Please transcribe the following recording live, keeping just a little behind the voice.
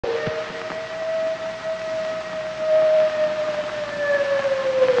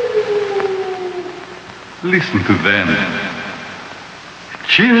Listen to them.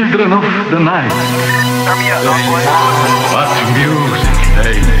 Children of the night. What music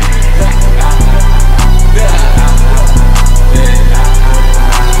they make.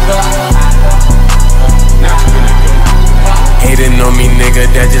 Hating on me, nigga,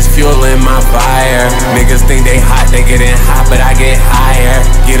 that just fueling my fire. Niggas think they hot, they getting hot, but I get higher.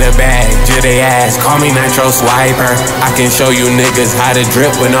 Get a bag, to they ass, call me Nitro swiper. I can show you niggas how to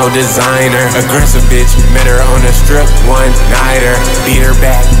drip with no designer. Aggressive bitch, met her on the strip one nighter. Beat her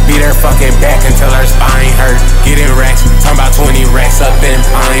back, beat her fucking back until her spine hurt. Getting racks, talking about 20 racks up in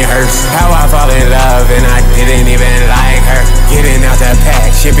Pinehurst. How I fall in love and I didn't even like her. Getting out the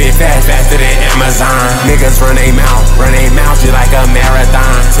pack, ship it fast, faster than Amazon. Niggas run they mouth just like a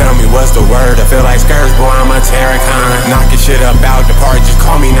marathon. Tell me what's the word, I feel like Skurs, boy, I'm a terracon. Knocking shit up out the park, just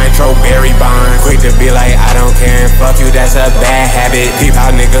call me Nitro Barry Bonds. Quick to be like, I don't care, and fuck you, that's a bad habit. Peep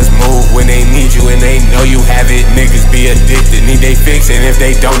how niggas move when they need you and they know you have it. Niggas be addicted, need they fixin', if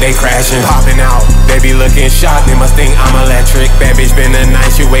they don't, they crashin'. Popping out, they be looking shocked, they must think I'm electric. Bad bitch spend the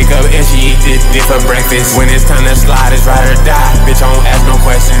night, she wake up and she eat this dick for breakfast. When it's time to slide, it's ride or die, bitch, I don't ask no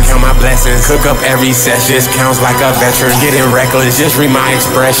questions. Count my blessings, cook up every session, just counts like a veteran. Getting reckless, just read my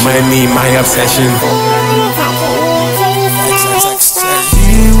expression. Money, my obsession. She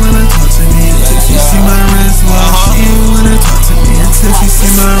ain't wanna talk to me until she see my wristwatch. She ain't wanna talk to me until she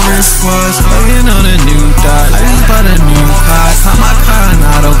see my wristwatch. Fucking on a new dot, I just bought a new car. Caught my car an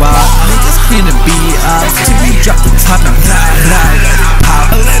Autobot. Niggas came to be off till we drop the top and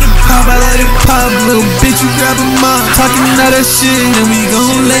I let it pop, I let it pop. Little bitch, you grab a mop. Talking all that shit and we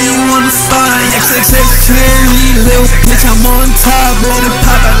gon' lay you on the spot. XXX Cherry, little bitch, I'm on top. Let it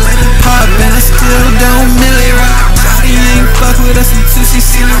pop, I let it pop, and I still don't milli rock. Shawty ain't fuck with us until she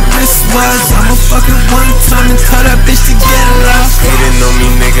see the wristwatch. I'ma fuck it one time and tell that bitch to get lost. Hating on me,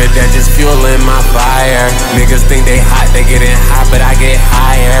 nigga, that just fueling my fire. Niggas think they hot, they getting hot, but I get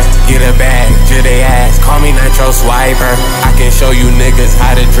higher. Get a bag, to they ass, call me Nitro swiper. I can show you niggas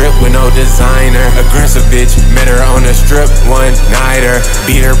how to drip with no designer. Aggressive bitch, met her on the strip one nighter.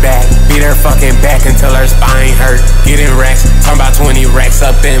 Beat her back, beat her fucking back until her spine hurt. Getting racks, talking about 20 racks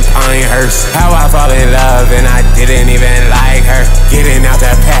up in Pinehurst. How I fall in love and I didn't even like her. Getting out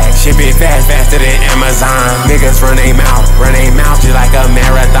the pack, ship it fast, faster than Amazon. Niggas run they mouth just like a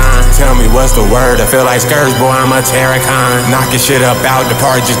marathon. Tell me what's the word, I feel like Skurs, boy, I'm a terracon. Knocking shit up out the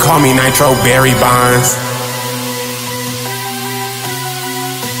park, just call me Nitro Barry Bonds.